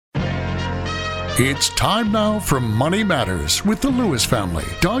It's time now for Money Matters with the Lewis family.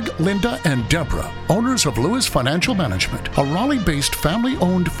 Doug, Linda, and Deborah, owners of Lewis Financial Management, a Raleigh-based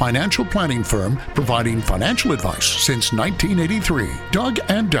family-owned financial planning firm providing financial advice since 1983. Doug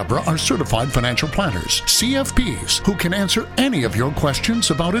and Deborah are certified financial planners, CFPs, who can answer any of your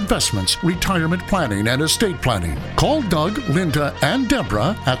questions about investments, retirement planning, and estate planning. Call Doug, Linda, and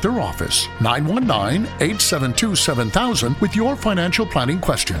Deborah at their office, 919-872-7000, with your financial planning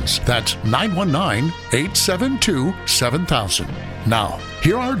questions. That's 919-872-7000. Now,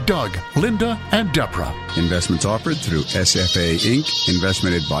 here are Doug, Linda, and Deborah. Investments offered through SFA Inc.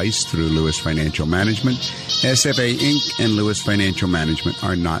 Investment advice through Lewis Financial Management. SFA Inc. and Lewis Financial Management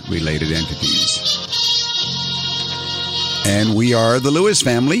are not related entities. And we are the Lewis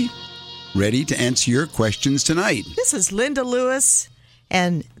family, ready to answer your questions tonight. This is Linda Lewis,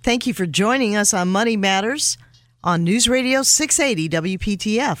 and thank you for joining us on Money Matters on News Radio 680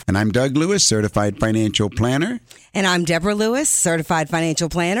 WPTF. And I'm Doug Lewis, certified financial planner. And I'm Deborah Lewis, certified financial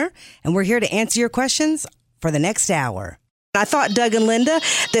planner. And we're here to answer your questions for the next hour. I thought, Doug and Linda,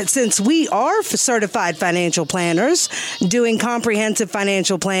 that since we are certified financial planners doing comprehensive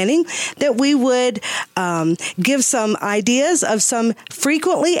financial planning, that we would give some ideas of some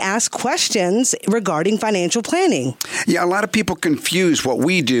frequently asked questions regarding financial planning. Yeah, a lot of people confuse what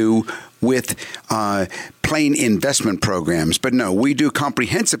we do with plain investment programs. But no, we do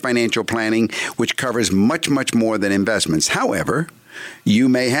comprehensive financial planning, which covers much, much more than investments. However, you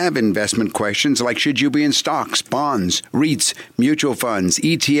may have investment questions like, should you be in stocks, bonds, REITs, mutual funds,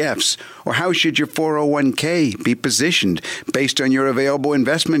 ETFs, or how should your 401k be positioned based on your available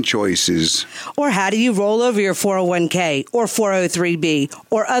investment choices? Or how do you roll over your 401k or 403b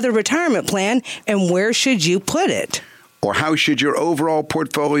or other retirement plan, and where should you put it? Or how should your overall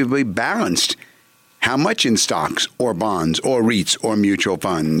portfolio be balanced? How much in stocks or bonds or REITs or mutual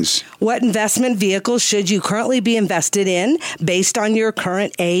funds? What investment vehicles should you currently be invested in based on your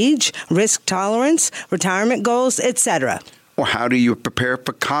current age, risk tolerance, retirement goals, etc.? Or how do you prepare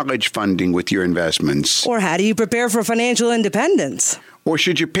for college funding with your investments? Or how do you prepare for financial independence? Or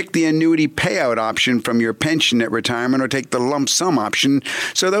should you pick the annuity payout option from your pension at retirement or take the lump sum option?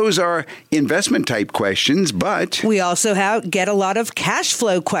 So those are investment type questions, but we also get a lot of cash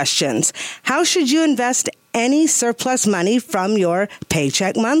flow questions. How should you invest any surplus money from your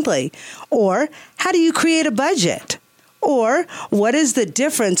paycheck monthly? Or how do you create a budget? Or what is the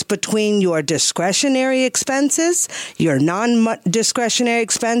difference between your discretionary expenses, your non-discretionary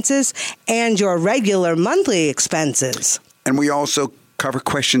expenses, and your regular monthly expenses? And we also cover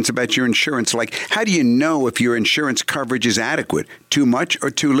questions about your insurance, like how do you know if your insurance coverage is adequate, too much or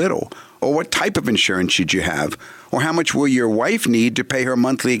too little? Or what type of insurance should you have? Or how much will your wife need to pay her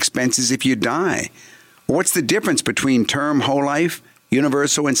monthly expenses if you die? Or what's the difference between term, whole life,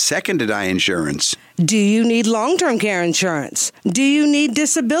 universal, and second-to-die insurance? Do you need long-term care insurance? Do you need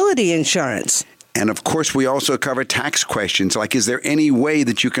disability insurance? And of course, we also cover tax questions like, is there any way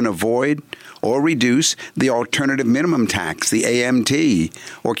that you can avoid or reduce the alternative minimum tax, the AMT?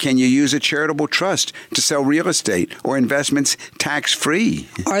 Or can you use a charitable trust to sell real estate or investments tax-free?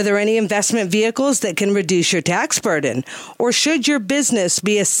 Are there any investment vehicles that can reduce your tax burden? Or should your business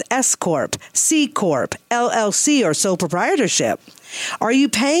be a S-Corp, C-Corp, LLC, or sole proprietorship? Are you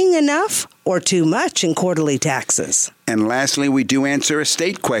paying enough or too much in quarterly taxes? And lastly, we do answer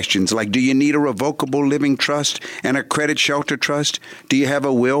estate questions like, do you need a revocable living trust and a credit shelter trust? Do you have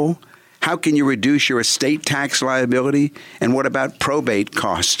a will? How can you reduce your estate tax liability? And what about probate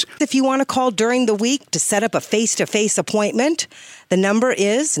costs? If you want to call during the week to set up a face-to-face appointment, the number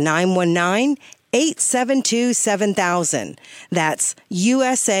is 919-872-7000. That's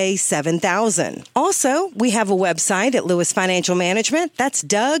USA 7000. Also, we have a website at Lewis Financial Management. That's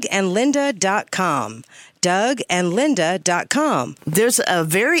DougAndLinda.com. DougAndLinda.com. There's a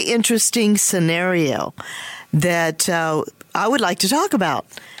very interesting scenario that I would like to talk about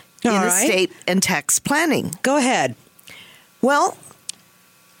in estate and tax planning. Go ahead. Well,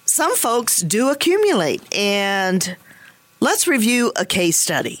 some folks do accumulate, and let's review a case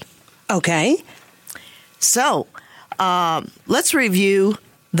study. Okay. So, let's review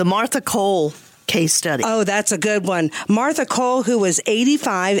the Martha Cole case study. Oh, that's a good one. Martha Cole, who was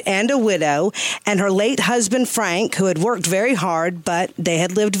 85 and a widow, and her late husband, Frank, who had worked very hard, but they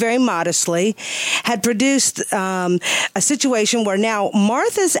had lived very modestly, had produced a situation where now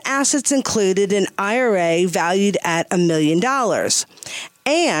Martha's assets included an IRA valued at $1 million.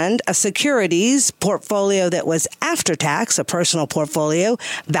 And a securities portfolio that was after tax, a personal portfolio,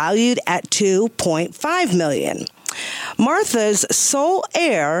 valued at $2.5 million. Martha's sole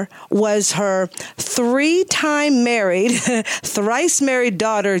heir was her thrice married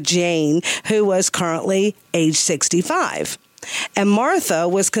daughter, Jane, who was currently age 65. And Martha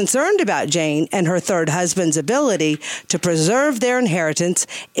was concerned about Jane and her third husband's ability to preserve their inheritance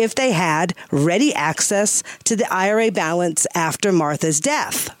if they had ready access to the IRA balance after Martha's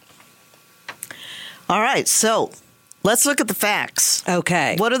death. All right, so let's look at the facts.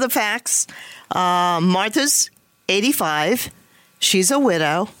 Okay. What are the facts? Martha's 85. She's a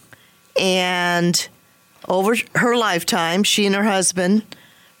widow. And over her lifetime, she and her husband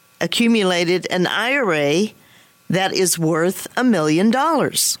accumulated an IRA that is worth $1 million.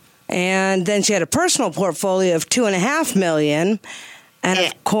 And then she had a personal portfolio of $2.5 million. And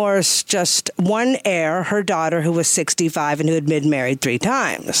of course, just one heir, her daughter, who was 65 and who had been married 3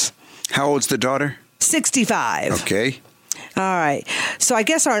 times. How old's the daughter? 65. Okay. All right. So I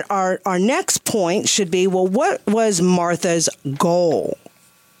guess our next point should be, well, what was Martha's goal?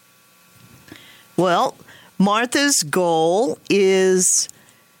 Well, Martha's goal is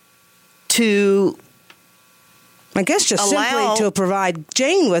to, I guess, just simply to provide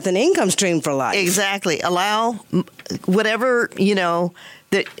Jane with an income stream for life. Exactly. Allow whatever,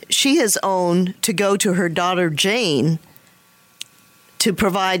 that she has owned to go to her daughter Jane to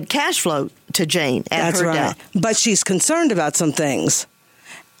provide cash flow to Jane at her death. But she's concerned about some things.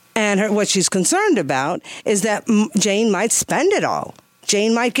 And what she's concerned about is that Jane might spend it all.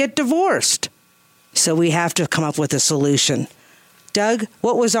 Jane might get divorced. So we have to come up with a solution. Doug,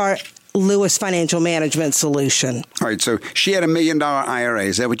 what was our Lewis Financial Management solution? All right, so she had $1 million IRA.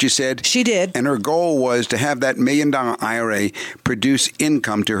 Is that what you said? She did. And her goal was to have that $1 million IRA produce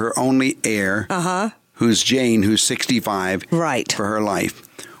income to her only heir, who's Jane, who's 65, right, for her life.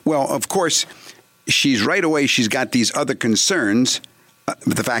 Well, of course, she's got these other concerns.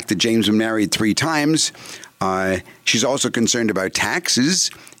 The fact that Jane's been married 3 times. She's also concerned about taxes.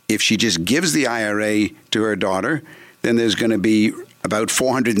 If she just gives the IRA to her daughter, then there's going to be about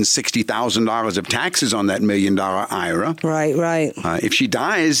 $460,000 of taxes on that $1 million IRA. Right. If she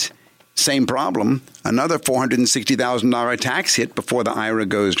dies, same problem. Another $460,000 tax hit before the IRA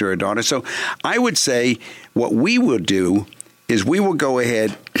goes to her daughter. So I would say what we will do is we will go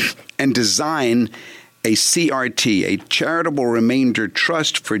ahead and design a CRT, a charitable remainder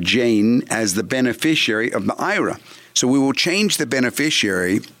trust for Jane as the beneficiary of the IRA. So we will change the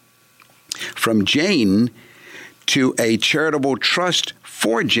beneficiary from Jane to a charitable trust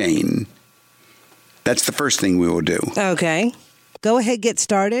for Jane. That's the first thing we will do. Okay. Go ahead, get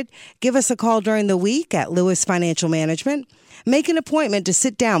started. Give us a call during the week at Lewis Financial Management. Make an appointment to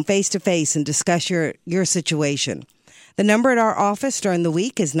sit down face-to-face and discuss your situation. The number at our office during the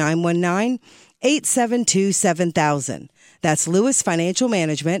week is 919-872-7000. That's Lewis Financial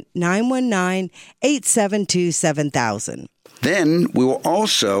Management, 919-872-7000. Then we will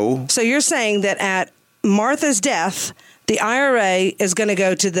also... So you're saying that at Martha's death, the IRA is going to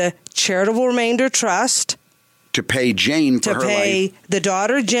go to the charitable remainder trust to pay Jane for her life. To pay the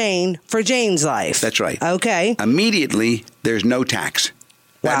daughter Jane for Jane's life. That's right. Okay. Immediately, there's no tax.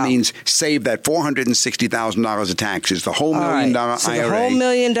 That means save that $460,000 of taxes. The whole $1 million IRA. So the whole $1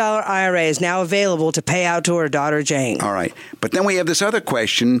 million IRA is now available to pay out to her daughter Jane. All right. But then we have this other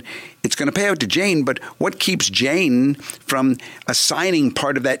question. It's going to pay out to Jane, but what keeps Jane from assigning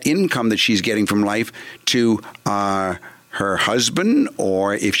part of that income that she's getting from life to her husband,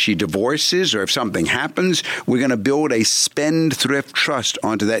 or if she divorces, or if something happens? We're going to build a spendthrift trust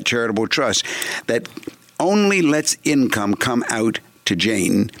onto that charitable trust that only lets income come out to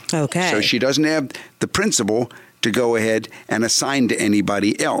Jane. Okay. So she doesn't have the principal to go ahead and assign to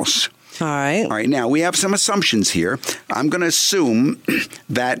anybody else. All right. All right. Now, we have some assumptions here. I'm going to assume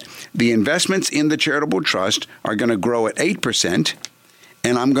that the investments in the charitable trust are going to grow at 8%,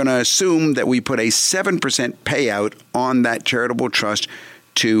 and I'm going to assume that we put a 7% payout on that charitable trust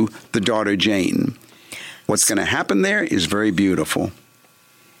to the daughter Jane. What's going to happen there is very beautiful.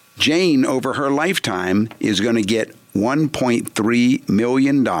 Jane, over her lifetime, is going to get $1.3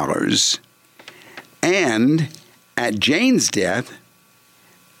 million. And at Jane's death,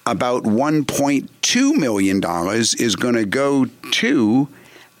 about $1.2 million is going to go to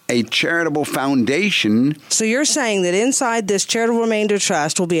a charitable foundation. So you're saying that inside this charitable remainder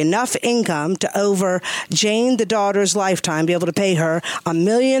trust will be enough income to, over Jane, the daughter's lifetime, be able to pay her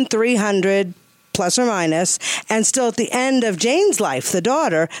 $1,300,000 plus or minus, and still at the end of Jane's life, the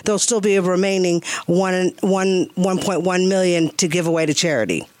daughter, there'll still be a remaining $1.1 million to give away to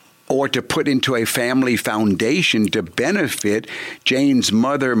charity. Or to put into a family foundation to benefit Jane's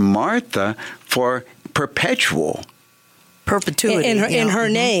mother, Martha, for perpetual perpetuity in her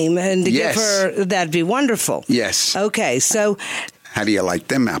name, and to Yes. give her, that'd be wonderful. Yes. Okay, so How do you like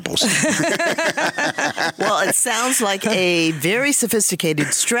them apples? Well, it sounds like a very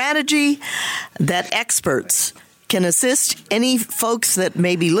sophisticated strategy that experts can assist any folks that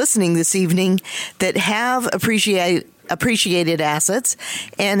may be listening this evening that have appreciated assets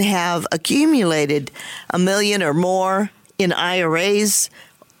and have accumulated $1 million or more in IRAs,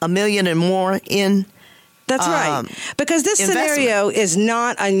 $1 million and more in that's right, because this scenario is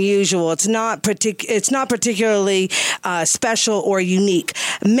not unusual. It's not particularly special or unique.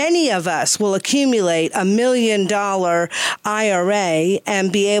 Many of us will accumulate $1 million IRA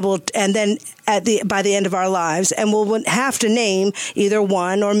and be able to, and then by the end of our lives, and we'll have to name either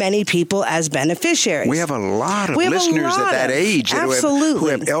one or many people as beneficiaries. We have a lot of listeners at that age who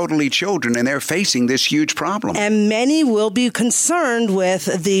have elderly children, and they're facing this huge problem. And many will be concerned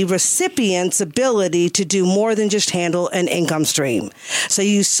with the recipient's ability to do more than just handle an income stream. So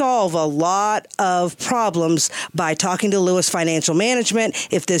you solve a lot of problems by talking to Lewis Financial Management.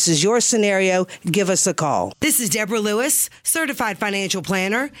 If this is your scenario, give us a call. This is Deborah Lewis, Certified Financial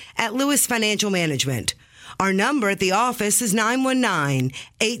Planner at Lewis Financial Management. Our number at the office is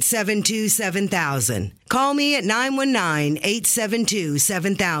 919-872-7000. Call me at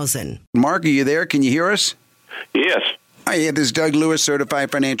 919-872-7000. Mark, are you there? Can you hear us? Yes. Hi, this is Doug Lewis,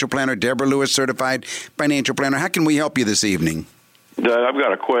 Certified Financial Planner. Deborah Lewis, Certified Financial Planner. How can we help you this evening? Doug, I've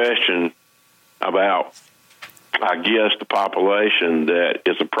got a question about, I guess, the population that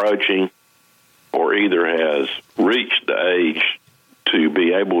is approaching or either has reached the age to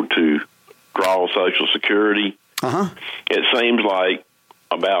be able to draw Social Security. It seems like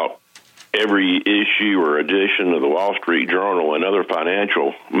about every issue or edition of the Wall Street Journal and other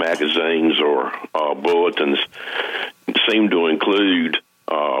financial magazines or bulletins seem to include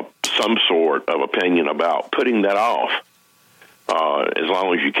some sort of opinion about putting that off as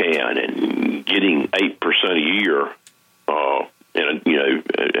long as you can, and getting 8% a year, and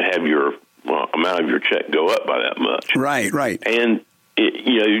have your amount of your check go up by that much. Right. And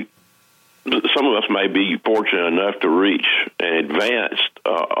some of us may be fortunate enough to reach an advanced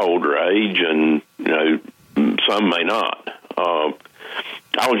older age, and some may not.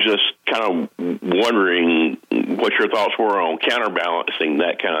 I was just kind of wondering what your thoughts were on counterbalancing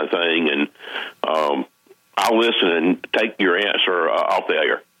that kind of thing, and I'll listen and take your answer off the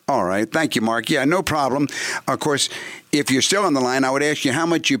air. All right. Thank you, Mark. Yeah, no problem. Of course, if you're still on the line, I would ask you how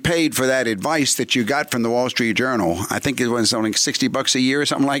much you paid for that advice that you got from the Wall Street Journal. I think it was only $60 a year or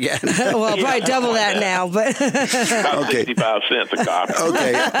something like that. Well, probably double that now, but about 65 cents a copy.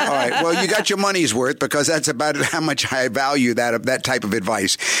 Okay. All right. Well, you got your money's worth, because that's about how much I value that type of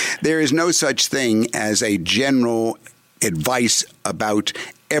advice. There is no such thing as a general advice about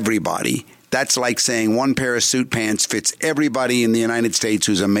everybody. That's like saying one pair of suit pants fits everybody in the United States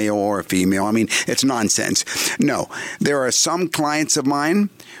who's a male or a female. I mean, it's nonsense. No, there are some clients of mine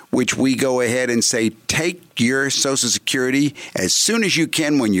which we go ahead and say, take your Social Security as soon as you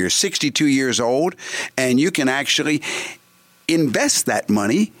can when you're 62 years old, and you can actually invest that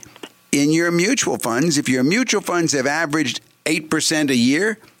money in your mutual funds. If your mutual funds have averaged 8% a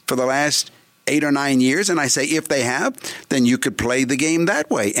year for the last 8 or 9 years, and I say if they have, then you could play the game that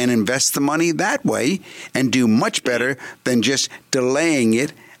way and invest the money that way and do much better than just delaying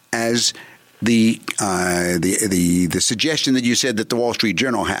it as the suggestion that you said that the Wall Street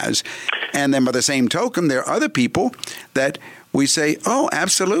Journal has. And then by the same token, there are other people that we say, oh,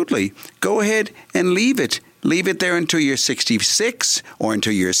 absolutely, go ahead and leave it. Leave it there until you're 66 or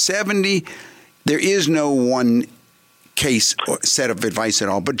until you're 70. There is no one case or set of advice at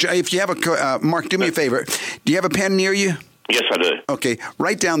all. But if you have a Mark, do me a favor. Do you have a pen near you? Yes, I do. Okay.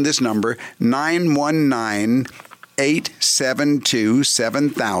 Write down this number,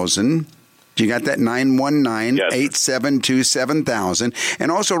 919-872-7000. You got that? 919-872-7000.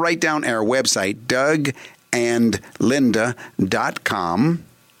 And also write down our website, dougandlinda.com.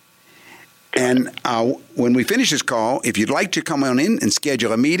 And when we finish this call, if you'd like to come on in and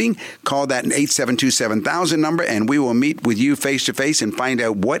schedule a meeting, call that 872-7000 number, and we will meet with you face-to-face and find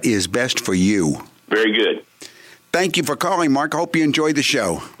out what is best for you. Very good. Thank you for calling, Mark. Hope you enjoyed the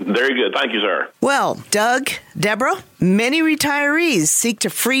show. Very good. Thank you, sir. Well, Doug, Deborah, many retirees seek to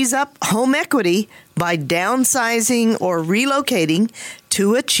freeze up home equity by downsizing or relocating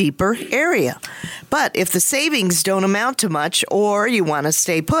to a cheaper area. But if the savings don't amount to much, or you want to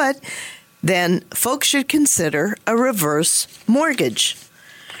stay put, then folks should consider a reverse mortgage.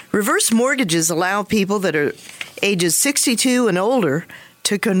 Reverse mortgages allow people that are ages 62 and older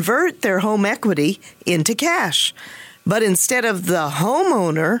to convert their home equity into cash. But instead of the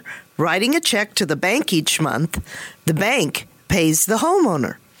homeowner writing a check to the bank each month, the bank pays the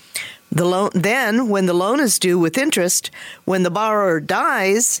homeowner. Then, when the loan is due with interest, when the borrower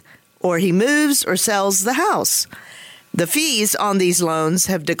dies or he moves or sells the house. The fees on these loans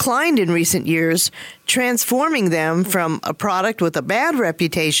have declined in recent years, transforming them from a product with a bad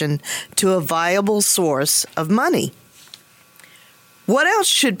reputation to a viable source of money. What else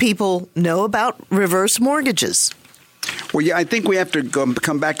should people know about reverse mortgages? Well, yeah, I think we have to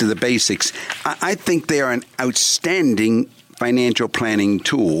come back to the basics. I think they are an outstanding financial planning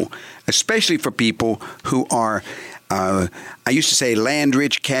tool, especially for people who are, I used to say land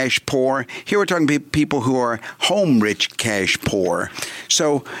rich, cash poor. Here we're talking about people who are home rich, cash poor.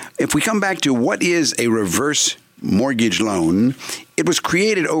 So if we come back to what is a reverse mortgage loan, it was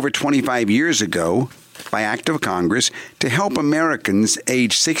created over 25 years ago by act of Congress to help Americans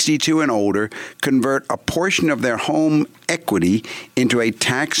age 62 and older convert a portion of their home equity into a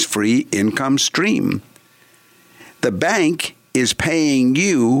tax-free income stream. The bank is paying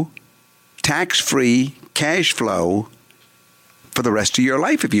you tax-free cash flow for the rest of your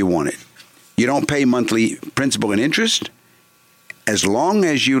life if you want it. You don't pay monthly principal and interest as long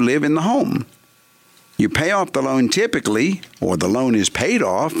as you live in the home. You pay off the loan typically, or the loan is paid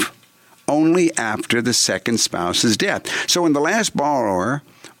off, only after the second spouse's death. So when the last borrower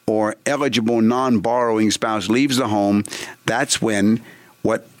or eligible non-borrowing spouse leaves the home, that's when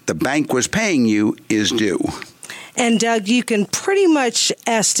what the bank was paying you is due. And Doug, you can pretty much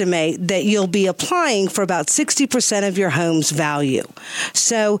estimate that you'll be applying for about 60% of your home's value.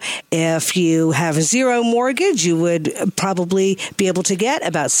 So if you have a zero mortgage, you would probably be able to get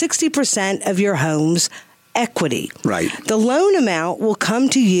about 60% of your home's equity. Right. The loan amount will come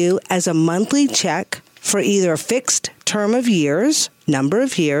to you as a monthly check for either a fixed term of years, number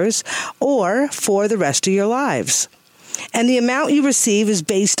of years, or for the rest of your lives. And the amount you receive is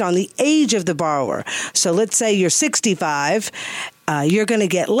based on the age of the borrower. So let's say you're 65, you're going to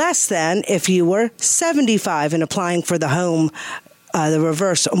get less than if you were 75 and applying for the home, the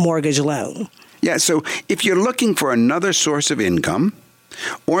reverse mortgage loan. Yeah, so if you're looking for another source of income,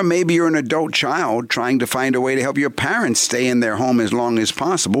 or maybe you're an adult child trying to find a way to help your parents stay in their home as long as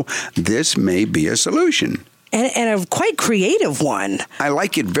possible, this may be a solution. And a quite creative one. I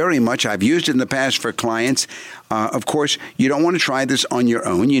like it very much. I've used it in the past for clients. Of course, you don't want to try this on your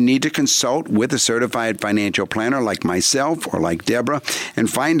own. You need to consult with a certified financial planner like myself or like Deborah and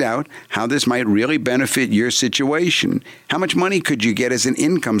find out how this might really benefit your situation. How much money could you get as an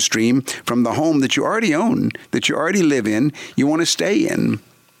income stream from the home that you already own, that you already live in, you want to stay in?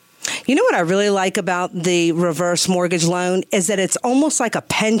 You know what I really like about the reverse mortgage loan is that it's almost like a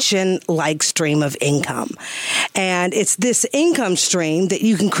pension-like stream of income. And it's this income stream that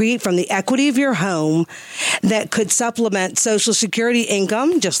you can create from the equity of your home that could supplement Social Security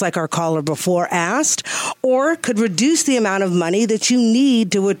income, just like our caller before asked, or could reduce the amount of money that you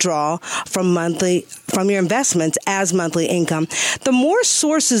need to withdraw from your investments as monthly income. The more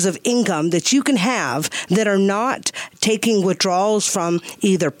sources of income that you can have that are not taking withdrawals from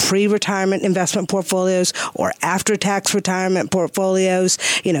either pre-retirement investment portfolios or after-tax retirement portfolios,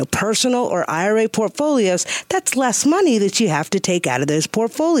 personal or IRA portfolios, that's less money that you have to take out of those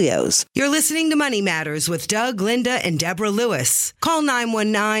portfolios. You're listening to Money Matters with Doug, Linda, and Deborah Lewis. Call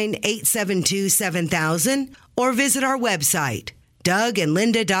 919-872-7000 or visit our website,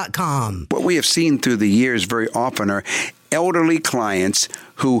 DougandLinda.com. What we have seen through the years very often are elderly clients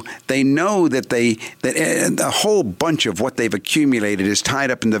who they know that a whole bunch of what they've accumulated is tied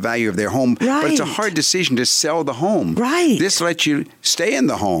up in the value of their home, right. But it's a hard decision to sell the home. Right. This lets you stay in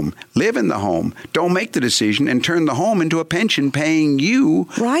the home, live in the home, don't make the decision, and turn the home into a pension paying you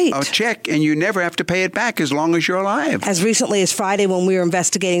right. a check, and you never have to pay it back as long as you're alive. As recently as Friday, when we were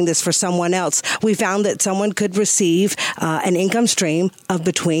investigating this for someone else, we found that someone could receive an income stream of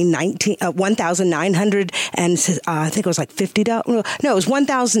between $1,900 and I think it was like $50. No, it was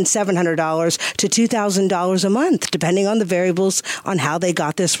 $1,700 to $2,000 a month, depending on the variables on how they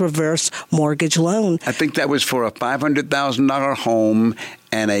got this reverse mortgage loan. I think that was for a $500,000 home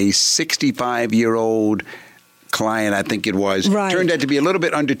and a 65-year-old client, I think it was. Right. Turned out to be a little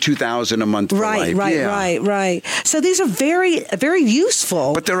bit under $2,000 a month for life. Right. So these are very, very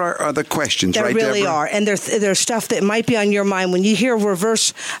useful. But there are other questions, there right, really Deborah? are. And there's stuff that might be on your mind. When you hear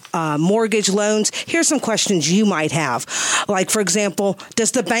reverse mortgage loans, here's some questions you might have. Like, for example,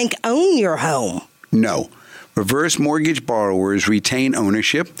 does the bank own your home? No. Reverse mortgage borrowers retain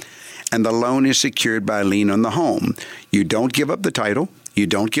ownership, and the loan is secured by a lien on the home. You don't give up the title. You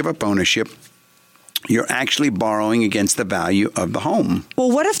don't give up ownership. you're actually borrowing against the value of the home.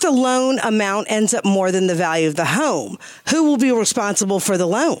 Well, what if the loan amount ends up more than the value of the home? Who will be responsible for the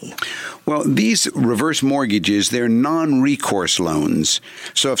loan? Well, these reverse mortgages, they're non-recourse loans.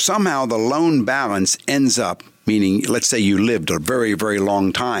 So if somehow the loan balance ends up, meaning, let's say you lived a very, very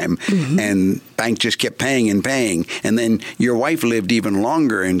long time and bank just kept paying and paying, and then your wife lived even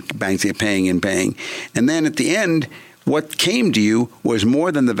longer and banks kept paying and paying. And then at the end, what came to you was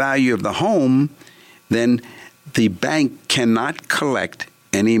more than the value of the home, then the bank cannot collect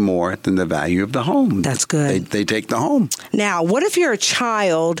any more than the value of the home. That's good. They take the home. Now, what if you're a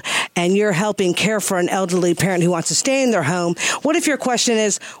child and you're helping care for an elderly parent who wants to stay in their home? What if your question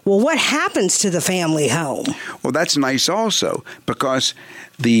is, well, what happens to the family home? Well, that's nice also, because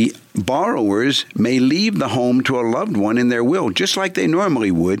the borrowers may leave the home to a loved one in their will, just like they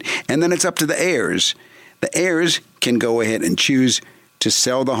normally would, and then it's up to the heirs. The heirs can go ahead and choose to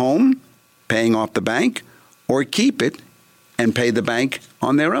sell the home, paying off the bank, or keep it and pay the bank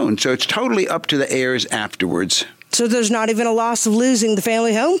on their own. So it's totally up to the heirs afterwards. So there's not even a loss of losing the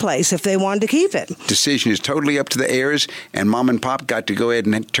family home place if they wanted to keep it. Decision is totally up to the heirs, and mom and pop got to go ahead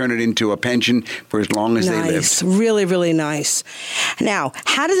and turn it into a pension for as long as they lived. Nice. Really, really nice. Now,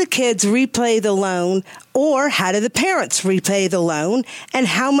 how do the kids repay the loan, or how do the parents repay the loan, and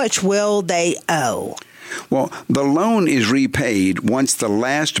how much will they owe? Well, the loan is repaid once the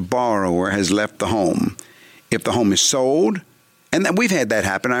last borrower has left the home. If the home is sold, and we've had that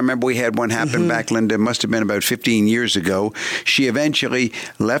happen. I remember we had one happen back, Linda, it must have been about 15 years ago. She eventually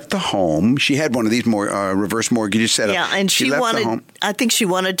left the home. She had one of these reverse mortgages set up. Yeah, and she left wanted, the home. I think she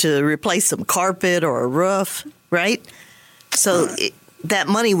wanted to replace some carpet or a roof, right? So that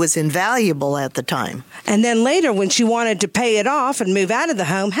money was invaluable at the time. And then later, when she wanted to pay it off and move out of the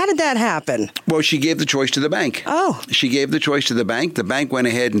home, how did that happen? Well, she gave the choice to the bank. Oh. She gave the choice to the bank. The bank went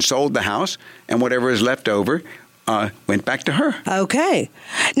ahead and sold the house, and whatever is left over went back to her. Okay.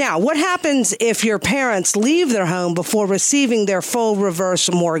 Now, what happens if your parents leave their home before receiving their full reverse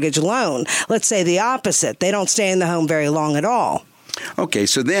mortgage loan? Let's say the opposite. They don't stay in the home very long at all. Okay,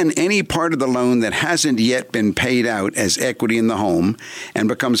 so then any part of the loan that hasn't yet been paid out as equity in the home and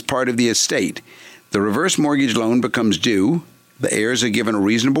becomes part of the estate, the reverse mortgage loan becomes due. The heirs are given a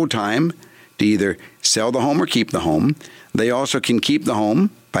reasonable time to either sell the home or keep the home. They also can keep the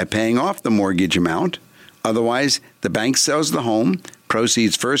home by paying off the mortgage amount. Otherwise, the bank sells the home.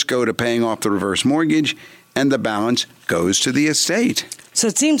 Proceeds first go to paying off the reverse mortgage, and the balance goes to the estate. So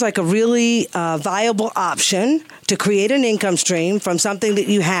it seems like a really viable option to create an income stream from something that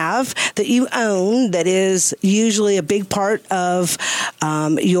you have, that you own, that is usually a big part of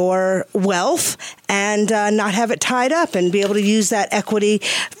your wealth, and not have it tied up and be able to use that equity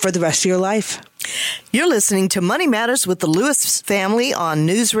for the rest of your life. You're listening to Money Matters with the Lewis family on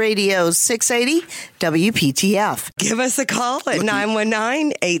News Radio 680 WPTF. Give us a call at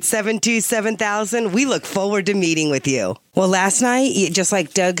 919-872-7000. We look forward to meeting with you. Well, last night, just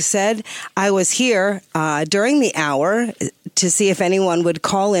like Doug said, I was here during the hour to see if anyone would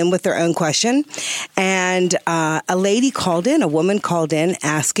call in with their own question. And a woman called in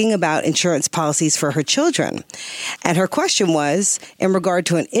asking about insurance policies for her children. And her question was in regard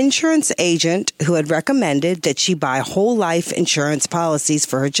to an insurance agent who had recommended that she buy whole life insurance policies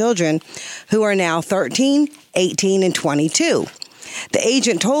for her children who are now 13, 18, and 22. The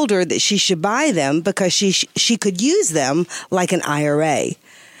agent told her that she should buy them because she could use them like an IRA.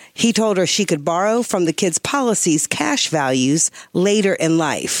 He told her she could borrow from the kids' policies' cash values later in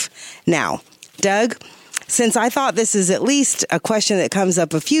life. Now, Doug, since I thought this is at least a question that comes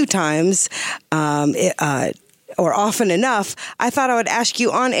up a few times, or often enough, I thought I would ask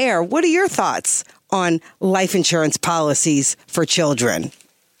you on air, what are your thoughts on life insurance policies for children?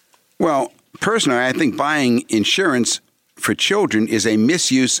 Well, personally, I think buying insurance for children is a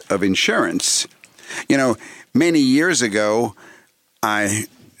misuse of insurance. You know, many years ago,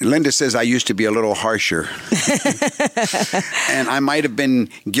 Linda says I used to be a little harsher. And I might have been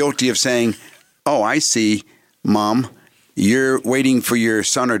guilty of saying, oh, I see, Mom, you're waiting for your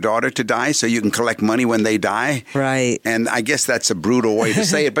son or daughter to die so you can collect money when they die. Right. And I guess that's a brutal way to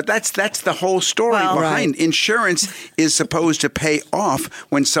say it, but that's the whole story behind. Right. Insurance is supposed to pay off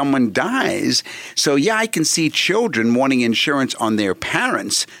when someone dies. So, yeah, I can see children wanting insurance on their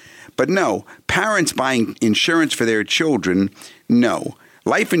parents, but no, parents buying insurance for their children, no.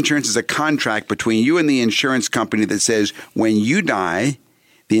 Life insurance is a contract between you and the insurance company that says when you die,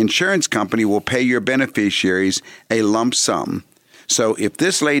 the insurance company will pay your beneficiaries a lump sum. So if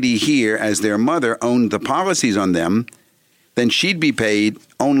this lady here, as their mother, owned the policies on them, then she'd be paid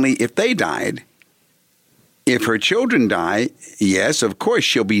only if they died. If her children die, yes, of course,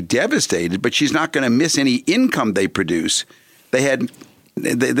 she'll be devastated, but she's not going to miss any income they produce. They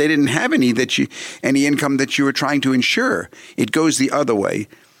didn't have any income that you were trying to insure. It goes the other way.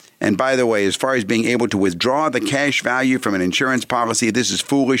 And by the way, as far as being able to withdraw the cash value from an insurance policy, this is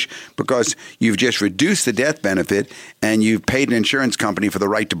foolish because you've just reduced the death benefit and you've paid an insurance company for the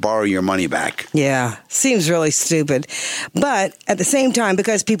right to borrow your money back. Yeah, seems really stupid. But at the same time,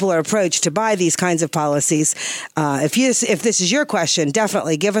 because people are approached to buy these kinds of policies, if this is your question,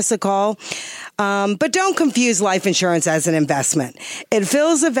 definitely give us a call. But don't confuse life insurance as an investment. It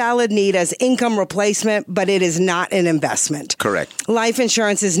fills a valid need as income replacement, but it is not an investment. Correct. Life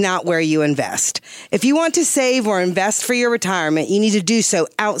insurance is not where you invest. If you want to save or invest for your retirement, you need to do so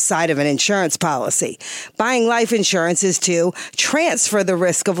outside of an insurance policy. Buying life insurance is to transfer the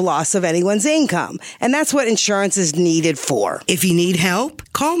risk of loss of anyone's income, and that's what insurance is needed for. If you need help,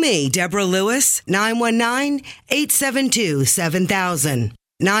 call me, Deborah Lewis, 919-872-7000.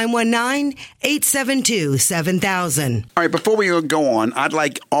 919-872-7000. All right, before we go on, I'd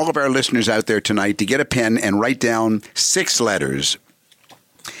like all of our listeners out there tonight to get a pen and write down 6 letters.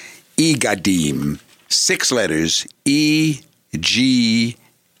 EGaDeem. 6 letters. EGaDeem.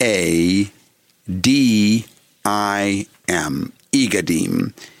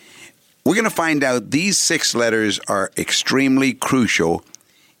 EGaDeem. We're going to find out these 6 letters are extremely crucial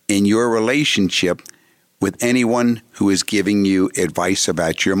in your relationship with anyone who is giving you advice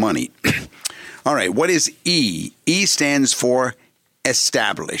about your money. All right, what is E? E stands for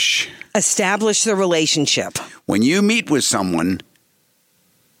establish. Establish the relationship. When you meet with someone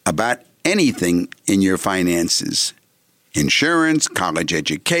about anything in your finances, insurance, college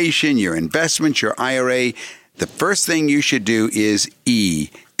education, your investments, your IRA, the first thing you should do is E,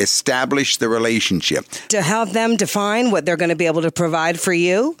 establish the relationship. To help them define what they're going to be able to provide for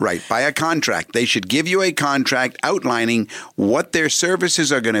you? Right, by a contract. They should give you a contract outlining what their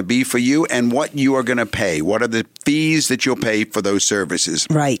services are going to be for you and what you are going to pay. What are the fees that you'll pay for those services?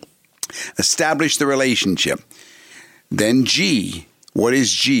 Right. Establish the relationship. Then G. What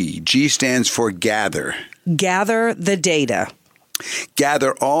is G? G stands for gather. Gather the data.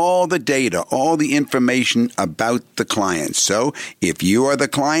 Gather all the data, all the information about the client. So if you are the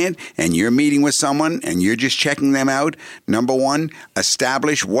client and you're meeting with someone and you're just checking them out, number 1,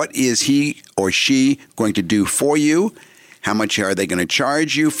 establish what is he or she going to do for you. How much are they going to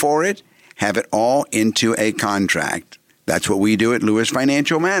charge you for it? Have it all into a contract. That's what we do at Lewis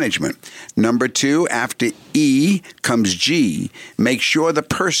Financial Management. Number 2, after E comes G. Make sure the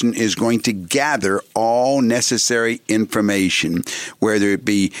person is going to gather all necessary information, whether it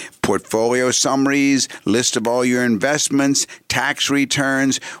be portfolio summaries, list of all your investments, tax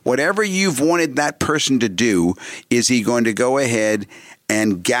returns, whatever you've wanted that person to do, is he going to go ahead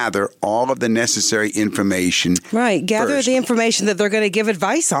and gather all of the necessary information. Right. Gather first. The information that they're going to give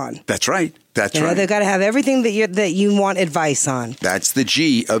advice on. That's right. That's right. They've got to have everything that you want advice on. That's the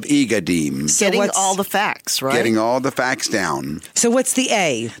G of EGaDeem. Getting all the facts, right? Getting all the facts down. So what's the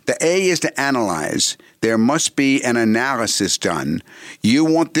A? The A is to analyze. There must be an analysis done. You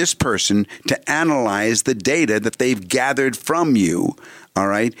want this person to analyze the data that they've gathered from you. All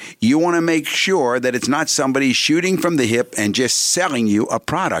right? You want to make sure that it's not somebody shooting from the hip and just selling you a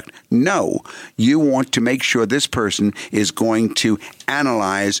product. No. You want to make sure this person is going to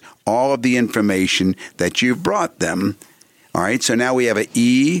analyze all of the information that you've brought them. All right? So now we have an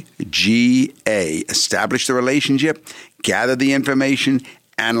EGA. Establish the relationship, gather the information,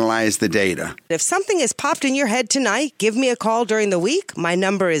 analyze the data. If something has popped in your head tonight, give me a call during the week. My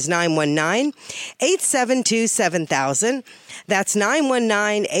number is 919-872-7000. That's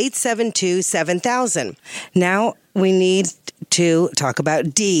 919-872-7000. Now we need to talk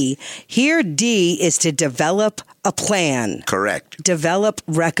about D. Here, D is to develop a plan. Correct. Develop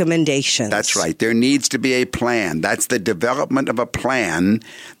recommendations. That's right. There needs to be a plan. That's the development of a plan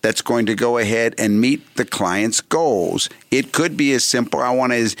that's going to go ahead and meet the client's goals. It could be as simple, I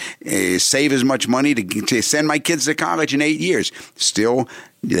want to save as much money to send my kids to college in 8 years. Still,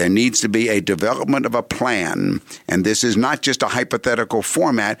 there needs to be a development of a plan. And this is not just a hypothetical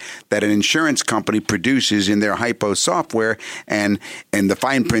format that an insurance company produces in their hypo software and the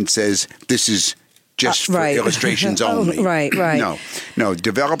fine print says this is just for illustrations only. Right. No,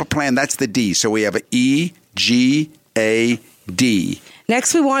 develop a plan. That's the D. So we have an EGAD.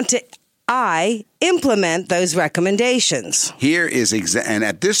 Next, we want to implement those recommendations. Here is, and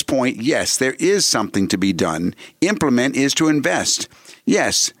at this point, yes, there is something to be done. Implement is to invest.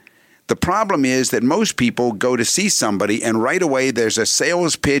 Yes. The problem is that most people go to see somebody and right away there's a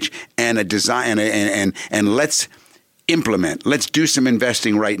sales pitch and a design and let's implement. Let's do some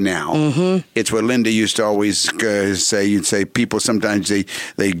investing right now. Mm-hmm. It's what Linda used to always say. You'd say people sometimes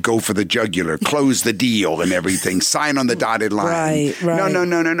they go for the jugular, close the deal and everything, sign on the dotted line. Right.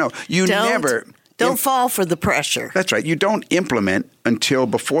 No. You never. Don't fall for the pressure. That's right. You don't implement until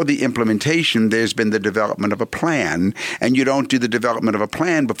before the implementation there's been the development of a plan. And you don't do the development of a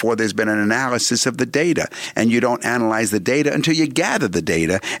plan before there's been an analysis of the data. And you don't analyze the data until you gather the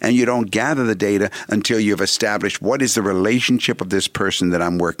data. And you don't gather the data until you've established what is the relationship of this person that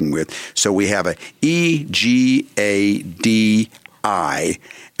I'm working with. So we have a EGADI.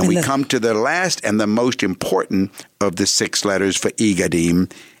 And we come to the last and the most important of the 6 letters for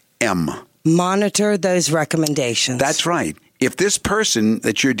EGADIM, M. Monitor those recommendations. That's right. If this person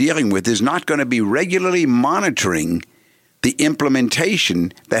that you're dealing with is not going to be regularly monitoring the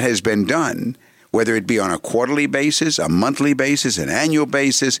implementation that has been done, whether it be on a quarterly basis, a monthly basis, an annual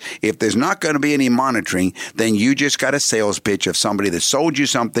basis, if there's not going to be any monitoring, then you just got a sales pitch of somebody that sold you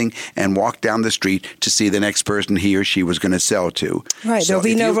something and walked down the street to see the next person he or she was going to sell to. Right. So there'll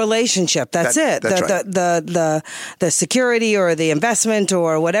be no relationship. That's it. That's right. The security or the investment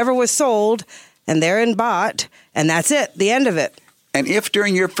or whatever was sold and they're in bought, and that's it. The end of it. And if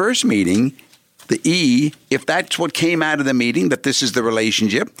during your first meeting, the E, if that's what came out of the meeting, that this is the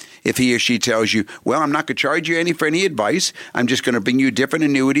relationship, if he or she tells you, well, I'm not going to charge you for any advice. I'm just going to bring you different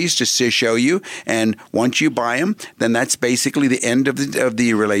annuities to show you. And once you buy them, then that's basically the end of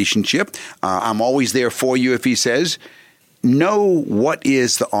the relationship. I'm always there for you, if he says. Know what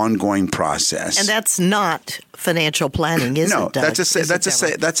is the ongoing process. And that's not financial planning, is it, Doug? No, that's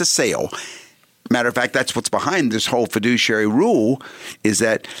a sale. Matter of fact, that's what's behind this whole fiduciary rule, is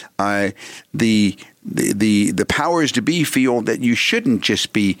that the powers to be feel that you shouldn't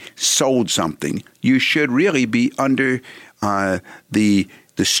just be sold something. You should really be under the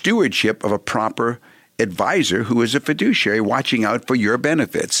stewardship of a proper advisor who is a fiduciary watching out for your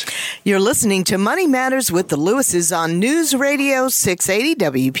benefits. You're listening to Money Matters with the Lewises on News Radio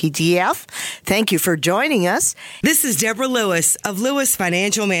 680 WPTF. Thank you for joining us. This is Deborah Lewis of Lewis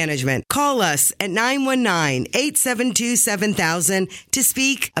Financial Management. Call us at 919-872-7000 to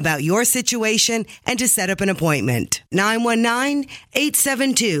speak about your situation and to set up an appointment.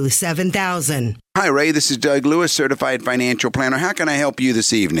 919-872-7000. Hi, Ray. This is Doug Lewis, Certified Financial Planner. How can I help you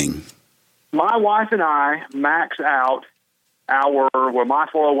this evening? My wife and I max out my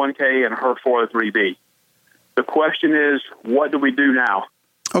 401k and her 403b. The question is, what do we do now?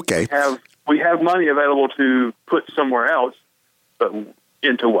 Okay. We have money available to put somewhere else, but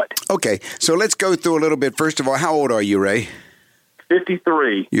into what? Okay, so let's go through a little bit. First of all, how old are you, Ray?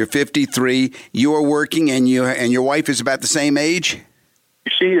 53. You're 53. You are working, and your wife is about the same age?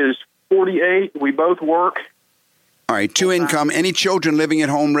 She is 48. We both work. All right, 2 income. Any children living at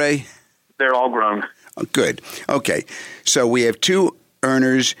home, Ray? They're all grown. Oh, good. Okay. So we have 2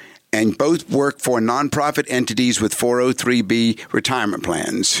 earners, and both work for nonprofit entities with 403b retirement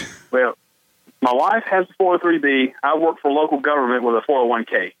plans. Well, my wife has a 403b. I work for local government with a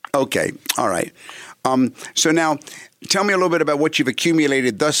 401k. Okay. All right. So now, tell me a little bit about what you've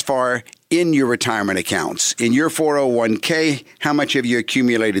accumulated thus far in your retirement accounts. In your 401k, how much have you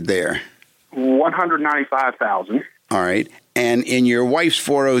accumulated there? $195,000. All right. And in your wife's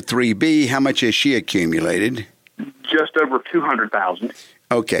 403b, how much has she accumulated? Just over $200,000.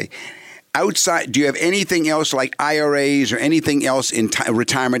 Okay. Outside, do you have anything else like IRAs or anything else in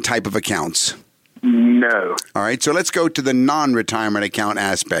retirement type of accounts? No. All right. So let's go to the non-retirement account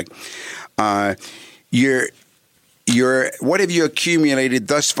aspect. What have you accumulated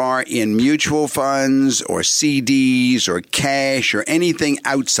thus far in mutual funds or CDs or cash or anything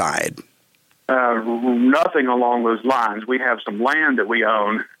outside? Nothing along those lines. We have some land that we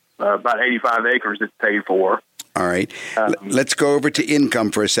own, about 85 acres that's paid for. All right. Let's go over to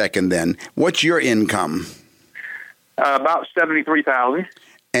income for a second then. What's your income? About $73,000.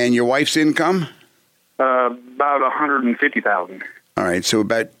 And your wife's income? About $150,000. All right, so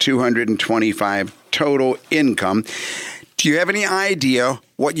about $225 total income. Do you have any idea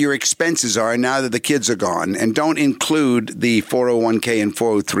what your expenses are now that the kids are gone? And don't include the 401k and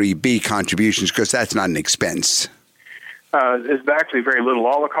 403b contributions because that's not an expense. It's actually very little.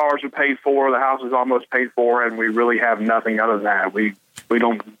 All the cars are paid for. The house is almost paid for, and we really have nothing other than that. We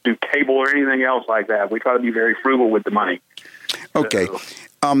don't do cable or anything else like that. We try to be very frugal with the money. Okay.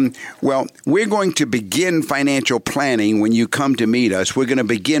 Well, we're going to begin financial planning when you come to meet us. We're going to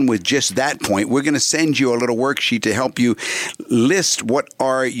begin with just that point. We're going to send you a little worksheet to help you list what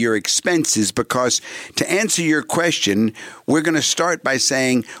are your expenses, because to answer your question, we're going to start by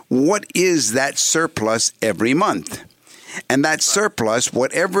saying, what is that surplus every month? And that surplus,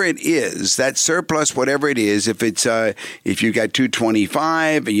 whatever it is, if you got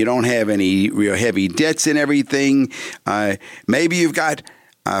 225 and you don't have any real heavy debts and everything, maybe you've got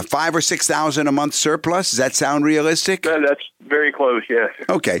 $5,000 or $6,000 a month surplus. Does that sound realistic? That's very close, yes.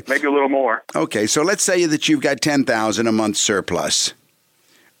 Okay. Maybe a little more. Okay, so let's say that you've got $10,000 a month surplus.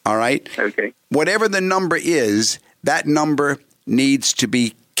 All right? Okay. Whatever the number is, that number needs to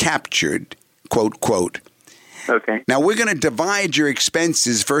be captured, quote, quote. Okay. Now, we're going to divide your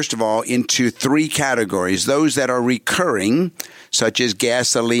expenses, first of all, into 3 categories. Those that are recurring, such as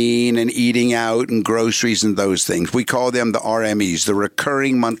gasoline and eating out and groceries and those things. We call them the RMEs, the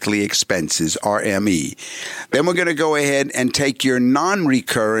recurring monthly expenses, RME. Then we're going to go ahead and take your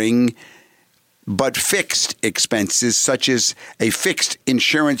non-recurring but fixed expenses, such as a fixed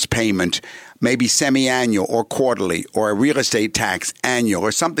insurance payment, maybe semi-annual or quarterly, or a real estate tax annual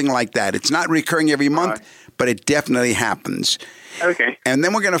or something like that. It's not recurring every month, but it definitely happens. Okay. And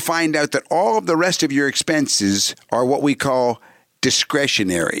then we're going to find out that all of the rest of your expenses are what we call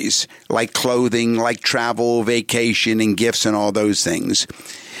discretionaries, like clothing, like travel, vacation, and gifts and all those things.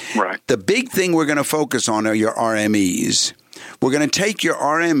 Right. The big thing we're going to focus on are your RMEs. We're going to take your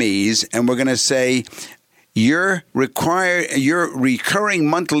RMEs and we're going to say your recurring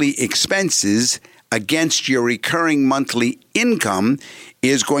monthly expenses against your recurring monthly income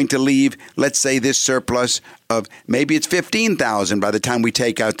is going to leave, let's say, this surplus of maybe it's $15,000 by the time we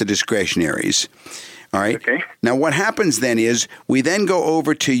take out the discretionaries. All right. Okay. Now, what happens then is we then go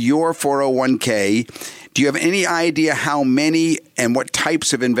over to your 401k. Do you have any idea how many and what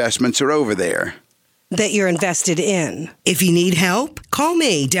types of investments are over there that you're invested in? If you need help, call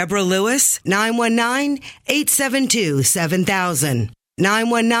me, Deborah Lewis, 919-872-7000.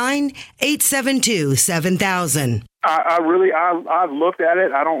 919-872-7000. I've looked at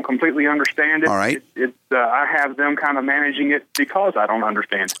it. I don't completely understand it. All right. I have them kind of managing it because I don't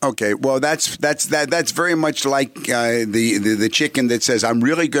understand it. Okay. Well, that's very much like the chicken that says, "I'm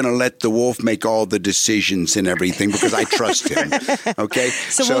really going to let the wolf make all the decisions and everything because I trust him." Okay.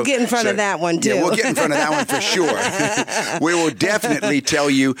 So we'll get in front of that one too. Yeah, we'll get in front of that one for sure. We will definitely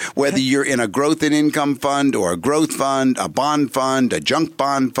tell you whether you're in a growth and income fund or a growth fund, a bond fund, a junk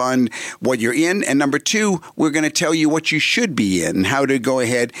bond fund, what you're in, and number 2, we're going to tell you what you should be in, how to go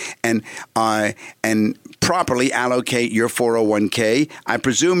ahead and properly allocate your 401k. I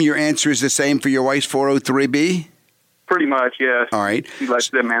presume your answer is the same for your wife's 403b? Pretty much, yes. All right. She lets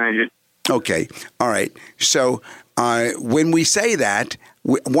them manage it. Okay. All right. So when we say that,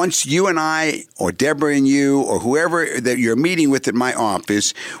 once you and I or Deborah and you or whoever that you're meeting with at my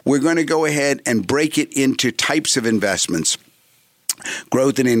office, we're going to go ahead and break it into types of investments.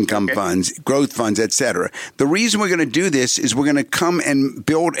 Growth and income funds, growth funds, etc. The reason we're going to do this is we're going to come and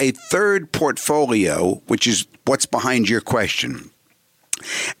build a third portfolio, which is what's behind your question.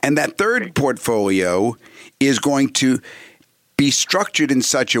 And that third portfolio is going to be structured in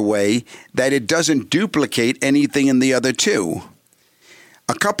such a way that it doesn't duplicate anything in the other 2.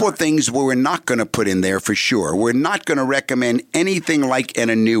 A couple of things we're not going to put in there for sure. We're not going to recommend anything like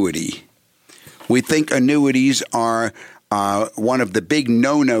an annuity. We think annuities are one of the big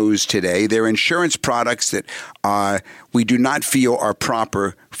no-nos today. They're insurance products that we do not feel are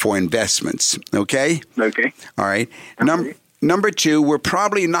proper for investments. Okay? Okay. All right. Number 2, we're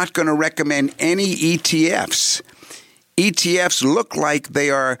probably not going to recommend any ETFs. ETFs look like they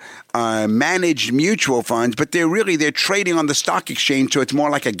are managed mutual funds, but they're trading on the stock exchange, so it's more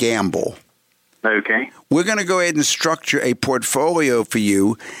like a gamble. Okay. We're going to go ahead and structure a portfolio for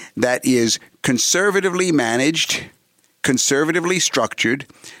you that is conservatively managed, conservatively structured,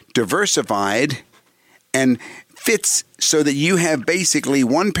 diversified, and fits so that you have basically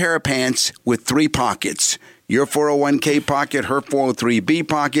one pair of pants with 3 pockets. Your 401k pocket, her 403b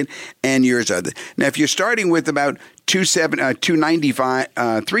pocket, and yours other. Now, if you're starting with about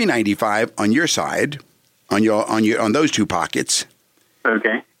 $395 on your side, on those 2 pockets.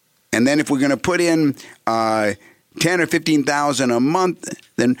 Okay. And then if we're going to put in $10,000 or $15,000 a month,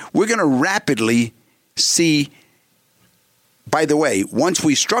 then we're going to rapidly see. By the way, once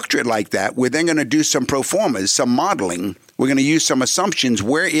we structure it like that, we're then going to do some pro formas, some modeling. We're going to use some assumptions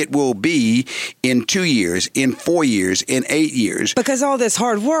where it will be in 2 years, in 4 years, in 8 years. Because all this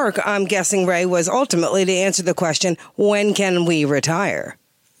hard work, I'm guessing, Ray, was ultimately to answer the question, when can we retire?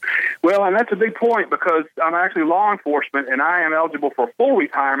 Well, and that's a big point because I'm actually law enforcement and I am eligible for full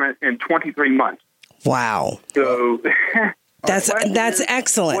retirement in 23 months. Wow. So That's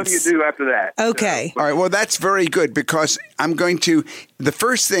excellent. What do you do after that? Okay. All right. Well, that's very good because the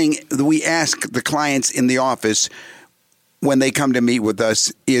first thing that we ask the clients in the office, when they come to meet with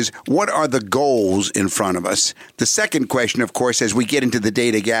us is, what are the goals in front of us? The second question, of course, as we get into the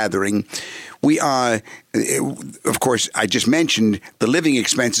data gathering, we are, of course, I just mentioned the living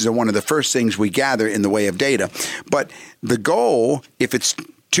expenses are one of the first things we gather in the way of data. But the goal, if it's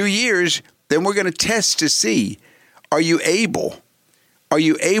 2 years, then we're going to test to see, are you able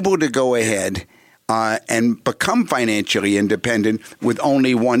to go ahead and become financially independent with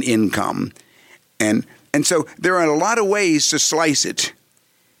only one income? And so there are a lot of ways to slice it.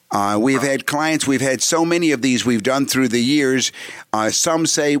 We've had clients, we've had so many of these we've done through the years. Some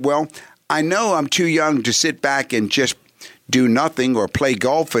say, well, I know I'm too young to sit back and just do nothing or play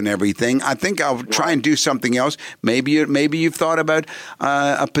golf and everything. I think I'll try and do something else. Maybe you've thought about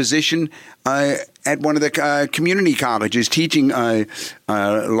a position at one of the community colleges teaching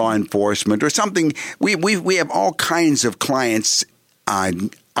law enforcement or something. We have all kinds of clients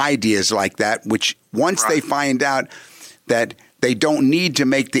ideas like that, which once they find out that they don't need to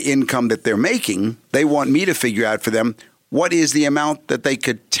make the income that they're making, they want me to figure out for them what is the amount that they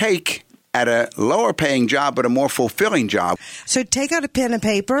could take at a lower paying job but a more fulfilling job. So take out a pen and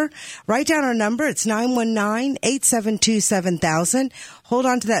paper, write down our number. It's 919-872-7000. Hold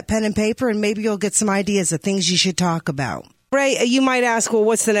on to that pen and paper, and maybe you'll get some ideas of things you should talk about. Ray, you might ask, well,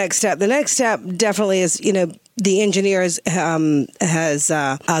 what's the next step? The next step definitely is, the engineer has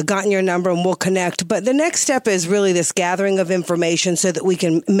gotten your number and we'll connect. But the next step is really this gathering of information so that we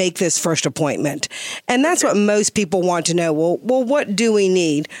can make this first appointment. And that's what most people want to know. Well, what do we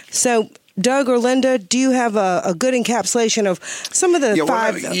need? So, Doug or Linda, do you have a good encapsulation of some of the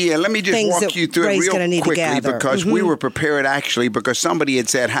five let me just walk you through it real quickly because we were prepared actually because somebody had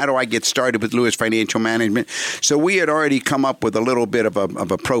said, how do I get started with Lewis Financial Management? So we had already come up with a little bit of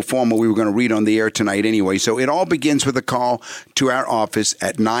a pro forma we were going to read on the air tonight anyway. So it all begins with a call to our office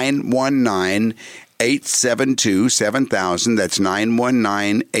at 919-872-7000. That's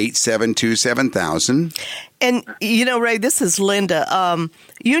 919-872-7000. And, Ray, this is Linda.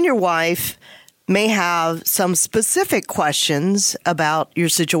 You and your wife may have some specific questions about your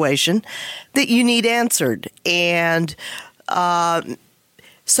situation that you need answered. And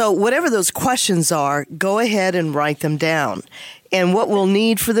so whatever those questions are, go ahead and write them down. And what we'll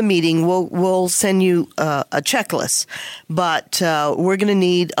need for the meeting, we'll send you a checklist. But we're going to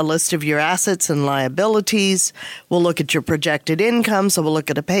need a list of your assets and liabilities. We'll look at your projected income, so we'll look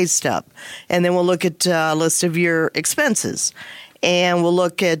at a pay stub. And then we'll look at a list of your expenses. And we'll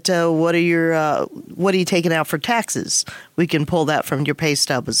look at what are you taking out for taxes. We can pull that from your pay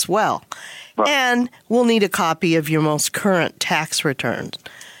stub as well. Right. And we'll need a copy of your most current tax return.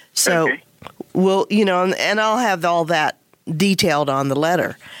 So we'll, and I'll have all that detailed on the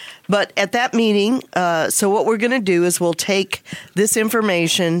letter. But at that meeting, so what we're going to do is we'll take this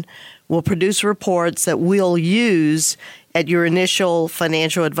information, we'll produce reports that we'll use at your initial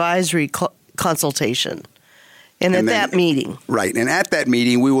financial advisory consultation. And at that meeting. Right. And at that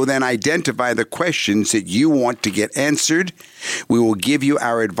meeting, we will then identify the questions that you want to get answered. We will give you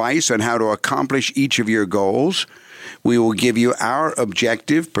our advice on how to accomplish each of your goals. We will give you our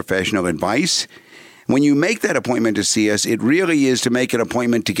objective professional advice. When you make that appointment to see us, it really is to make an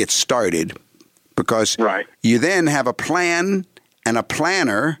appointment to get started because you then have a plan and a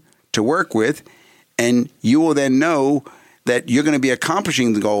planner to work with, and you will then know that you're going to be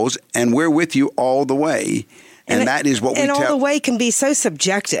accomplishing the goals, and we're with you all the way. And that is what we tell. And all the way can be so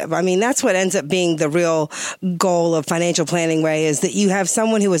subjective. I mean, that's what ends up being the real goal of financial planning, Ray, is that you have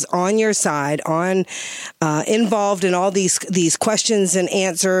someone who is on your side, involved in all these questions and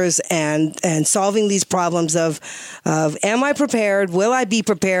answers and solving these problems of am I prepared? Will I be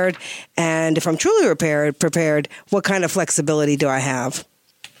prepared? And if I'm truly prepared, what kind of flexibility do I have?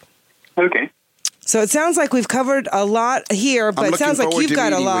 Okay. So it sounds like we've covered a lot here, but it sounds like you've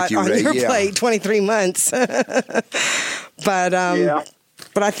got a lot on your plate, 23 months. But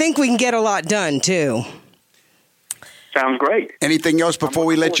I think we can get a lot done, too. Sounds great. Anything else before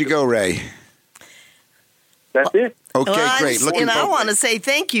we let you go, Ray? That's it. Okay, great. I want to say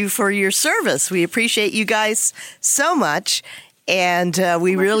thank you for your service. We appreciate you guys so much, and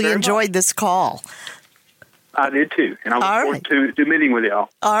we really enjoyed this call. I did too, and I look forward to meeting with y'all.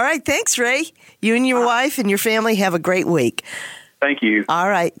 All right, thanks, Ray. You and your wife and your family have a great week. Thank you. All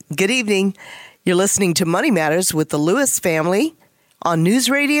right, good evening. You're listening to Money Matters with the Lewis family on News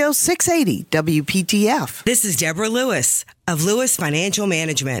Radio 680 WPTF. This is Deborah Lewis of Lewis Financial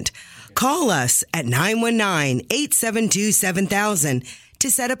Management. Call us at 919-872-7000 to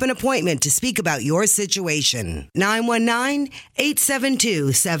set up an appointment to speak about your situation.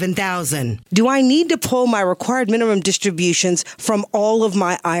 919-872-7000. Do I need to pull my required minimum distributions from all of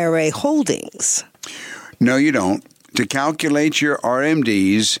my IRA holdings? No, you don't. To calculate your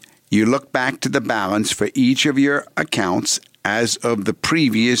RMDs, you look back to the balance for each of your accounts as of the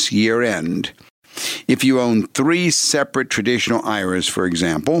previous year end. If you own 3 separate traditional IRAs, for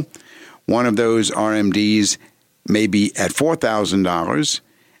example, one of those RMDs may be at $4,000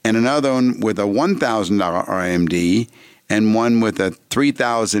 and another one with a $1,000 RMD and one with a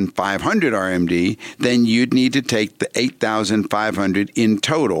 $3,500 RMD, then you'd need to take the $8,500 in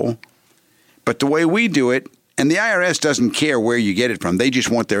total. But the way we do it, and the IRS doesn't care where you get it from, they just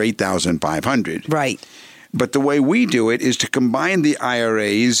want their $8,500. Right. But the way we do it is to combine the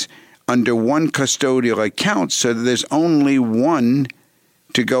IRAs under one custodial account so that there's only one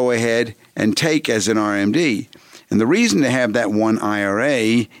to go ahead and take as an RMD. And the reason to have that one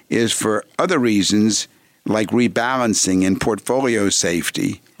IRA is for other reasons like rebalancing and portfolio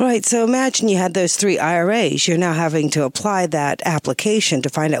safety. Right. So imagine you had those 3 IRAs. You're now having to apply that application to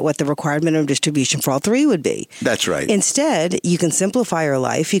find out what the required minimum distribution for all 3 would be. That's right. Instead, you can simplify your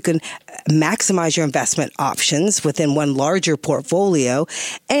life. You can maximize your investment options within one larger portfolio.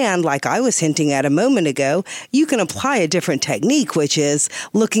 And like I was hinting at a moment ago, you can apply a different technique, which is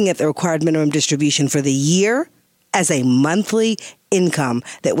looking at the required minimum distribution for the year as a monthly income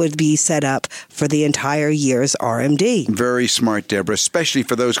that would be set up for the entire year's RMD. Very smart, Deborah, especially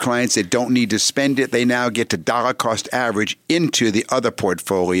for those clients that don't need to spend it. They now get to dollar cost average into the other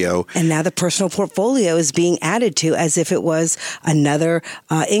portfolio. And now the personal portfolio is being added to as if it was another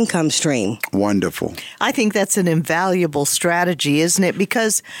income stream. Wonderful. I think that's an invaluable strategy, isn't it?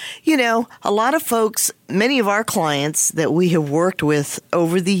 Because, you know, a lot of folks, many of our clients that we have worked with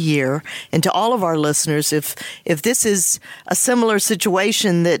over the year, and to all of our listeners, if this is a similar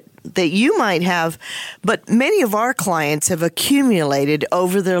situation that you might have, but many of our clients have accumulated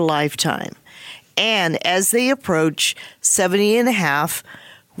over their lifetime. And as they approach 70 and a half,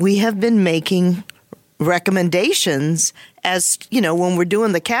 we have been making recommendations as, you know, when we're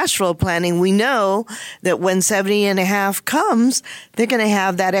doing the cash flow planning, we know that when 70 and a half comes, they're going to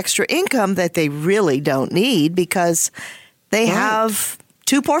have that extra income that they really don't need because they have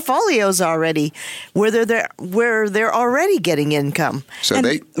 2 portfolios already where they're already getting income. So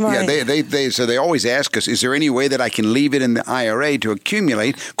they always ask us, is there any way that I can leave it in the IRA to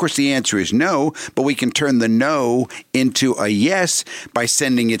accumulate? Of course, the answer is no, but we can turn the no into a yes by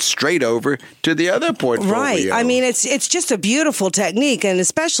sending it straight over to the other portfolio. Right. I mean, it's just a beautiful technique, and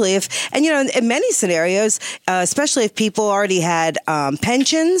especially in many scenarios, especially if people already had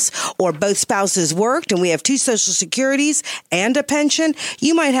pensions or both spouses worked and we have 2 Social Securities and a pension,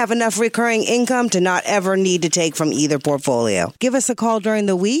 you might have enough recurring income to not ever need to take from either portfolio. Give us a call during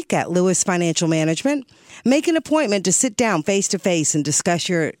the week at Lewis Financial Management. Make an appointment to sit down face-to-face and discuss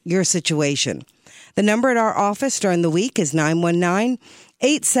your situation. The number at our office during the week is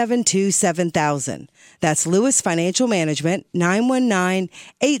 919-872-7000. That's Lewis Financial Management,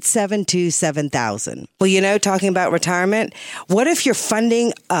 919-872-7000. Well, you know, talking about retirement, what if you're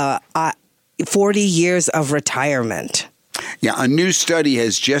funding 40 years of retirement? Yeah, a new study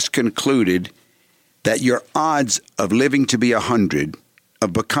has just concluded that your odds of living to be 100,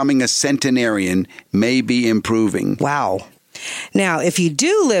 of becoming a centenarian, may be improving. Wow. Now, if you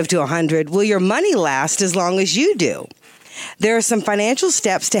do live to 100, will your money last as long as you do? There are some financial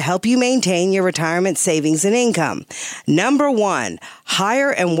steps to help you maintain your retirement savings and income. Number 1, hire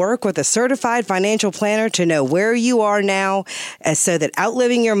and work with a certified financial planner to know where you are now, so that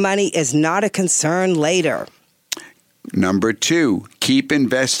outliving your money is not a concern later. Number 2, keep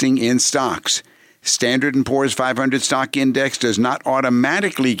investing in stocks. Standard & Poor's 500 stock index does not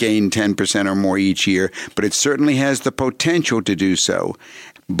automatically gain 10% or more each year, but it certainly has the potential to do so.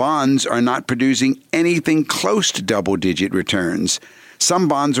 Bonds are not producing anything close to double-digit returns. Some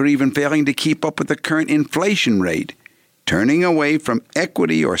bonds are even failing to keep up with the current inflation rate. Turning away from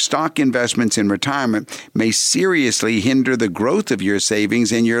equity or stock investments in retirement may seriously hinder the growth of your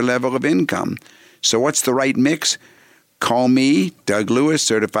savings and your level of income. So what's the right mix? Call me, Doug Lewis,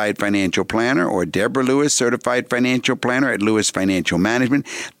 Certified Financial Planner, or Deborah Lewis, Certified Financial Planner at Lewis Financial Management.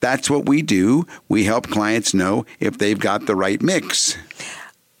 That's what we do. We help clients know if they've got the right mix.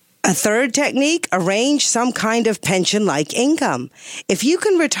 A third technique, arrange some kind of pension-like income. If you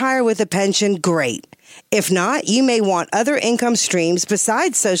can retire with a pension, great. If not, you may want other income streams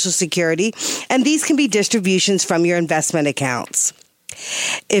besides Social Security, and these can be distributions from your investment accounts.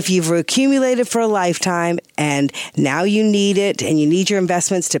 If you've accumulated for a lifetime and now you need it and you need your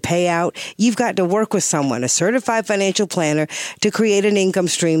investments to pay out, you've got to work with someone, a certified financial planner, to create an income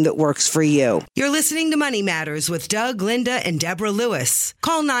stream that works for you. You're listening to Money Matters with Doug, Linda, and Deborah Lewis.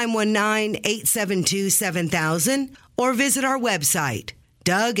 Call 919-872-7000 or visit our website,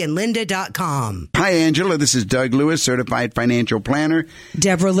 DougAndLinda.com. Hi, Angela. This is Doug Lewis, Certified Financial Planner.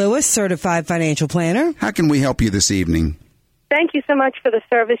 Deborah Lewis, Certified Financial Planner. How can we help you this evening? Thank you so much for the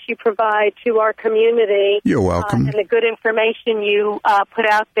service you provide to our community. You're welcome. And the good information you put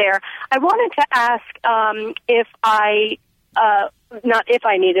out there. I wanted to ask if I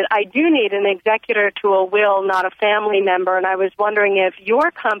do need an executor to a will, not a family member, and I was wondering if your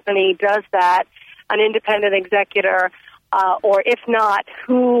company does that, an independent executor, or if not,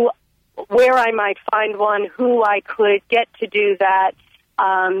 where I might find one, who I could get to do that,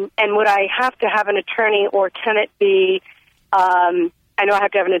 and would I have to have an attorney, or can it be, I know I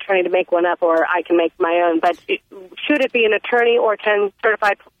have to have an attorney to make one up, or I can make my own, but should it be an attorney, or can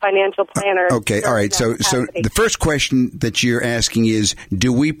certified financial planners? Okay, all right. So the first question that you're asking is,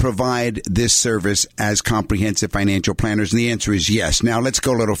 do we provide this service as comprehensive financial planners? And the answer is yes. Now, let's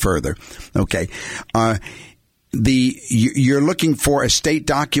go a little further. Okay. You're looking for estate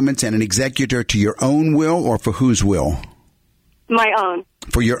documents and an executor to your own will, or for whose will? My own.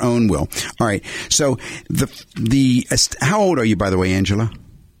 For your own will. All right. So how old are you, by the way, Angela?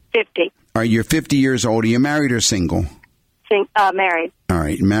 50. Are you 50 years old? Are you married or single? Married. All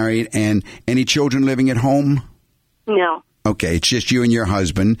right, married. And any children living at home? No. Okay, it's just you and your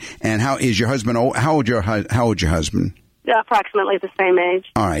husband. And how is your husband old? How old your husband? Approximately the same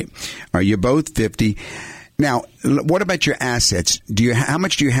age. All right. Are you both 50? Now, what about your assets? How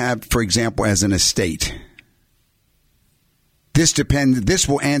much do you have, for example, as an estate? This depends. This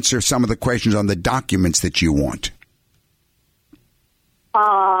will answer some of the questions on the documents that you want.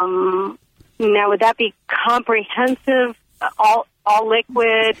 Now, would that be comprehensive, all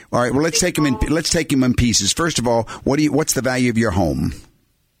liquid? All right. Well, let's take them in pieces. First of all, what's the value of your home?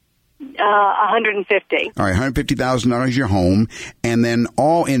 $150,000. All right, $150,000 your home, and then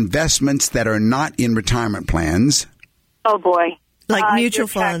all investments that are not in retirement plans. Oh boy, like mutual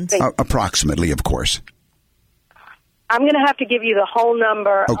funds, approximately, of course. I'm going to have to give you the whole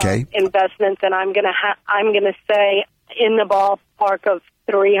number of investments, and I'm going to say in the ballpark of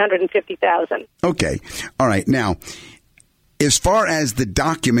 $350,000. Okay, all right. Now, as far as the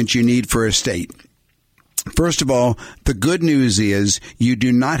documents you need for estate. First of all, the good news is you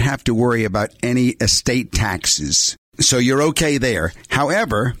do not have to worry about any estate taxes. So you're okay there.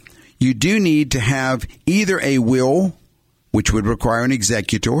 However, you do need to have either a will, which would require an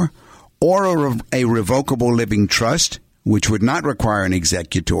executor, or a revocable living trust, which would not require an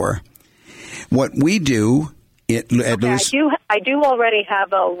executor. What we do at Lewis... I do already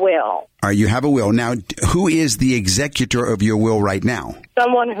have a will. You have a will. Now, who is the executor of your will right now?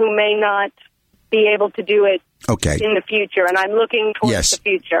 Someone who may not be able to do it in the future, and I'm looking towards the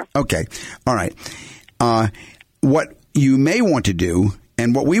future. Okay. All right. What you may want to do,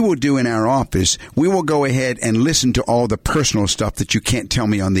 and what we will do in our office, we will go ahead and listen to all the personal stuff that you can't tell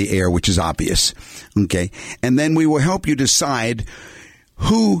me on the air, which is obvious. Okay. And then we will help you decide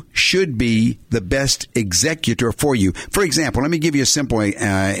who should be the best executor for you. For example, let me give you a simple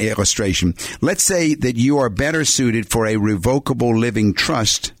illustration. Let's say that you are better suited for a revocable living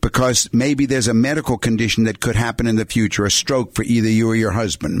trust because maybe there's a medical condition that could happen in the future, a stroke for either you or your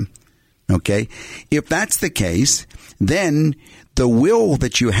husband. Okay? If that's the case, then the will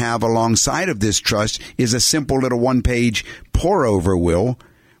that you have alongside of this trust is a simple little one-page pour-over will,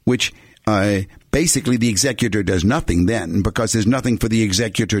 which basically the executor does nothing then because there's nothing for the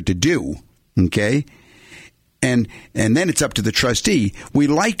executor to do. Okay? And then it's up to the trustee. We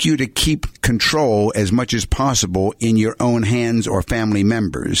like you to keep control as much as possible in your own hands or family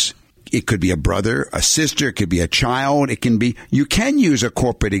members. It could be a brother, a sister, it could be a child. You can use a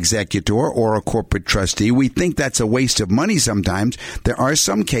corporate executor or a corporate trustee. We think that's a waste of money sometimes. There are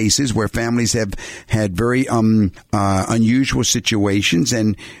some cases where families have had very unusual situations,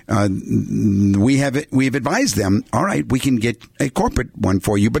 and we've advised them, all right, we can get a corporate one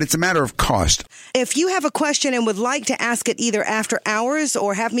for you, but it's a matter of cost. If you have a question and would like to ask it either after hours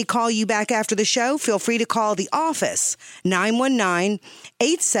or have me call you back after the show, feel free to call the office,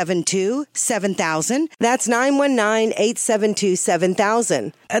 919-872-7000. That's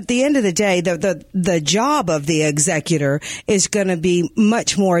 919-872-7000. At the end of the day, the job of the executor is going to be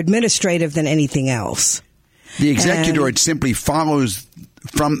much more administrative than anything else. The executor, it simply follows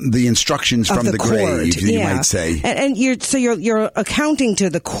from the instructions from the grave, you might say. And you're accounting to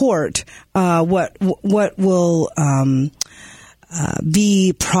the court what will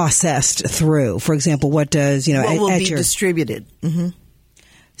be processed through. For example, what does what will be distributed. Mm-hmm.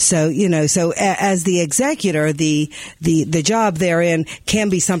 So as the executor, the job therein can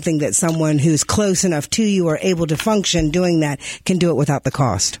be something that someone who's close enough to you or able to function doing that can do it without the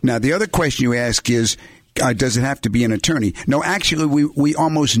cost. Now, the other question you ask is, Does it have to be an attorney? No, actually, we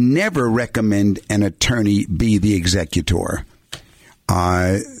almost never recommend an attorney be the executor.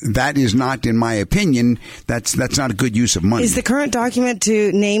 That is not, in my opinion, that's not a good use of money. Is the current document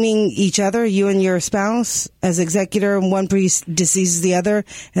to naming each other, you and your spouse, as executor, and one predeceases the other,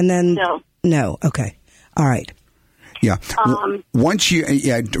 and then no? Okay, all right. Yeah. Once you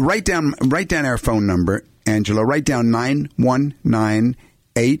write down our phone number, Angela. Write down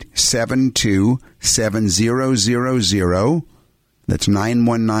 919-872-7000. That's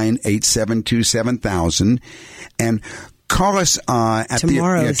 919-872-7000, and call us at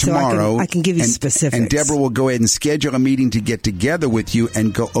tomorrow. So I can give you specifics. And Deborah will go ahead and schedule a meeting to get together with you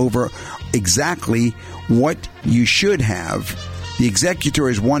and go over exactly what you should have. The executor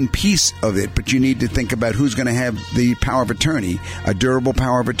is one piece of it, but you need to think about who's going to have the power of attorney, a durable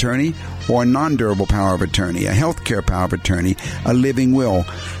power of attorney or a non-durable power of attorney, a healthcare power of attorney, a living will.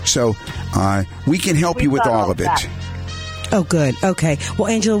 So we can help you with all of it. Oh, good. Okay. Well,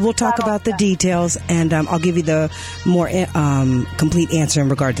 Angela, we'll talk about the details, and I'll give you the more complete answer in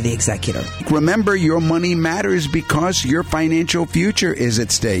regard to the executor. Remember, your money matters because your financial future is at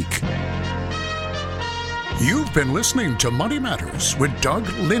stake. You've been listening to Money Matters with Doug,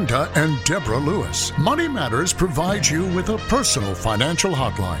 Linda, and Deborah Lewis. Money Matters provides you with a personal financial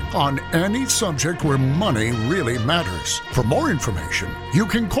hotline on any subject where money really matters. For more information, you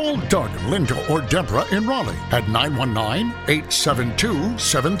can call Doug, Linda, or Deborah in Raleigh at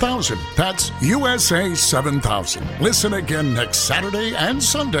 919-872-7000. That's USA 7000. Listen again next Saturday and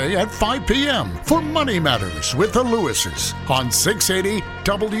Sunday at 5 p.m. for Money Matters with the Lewises on 680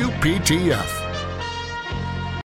 WPTF.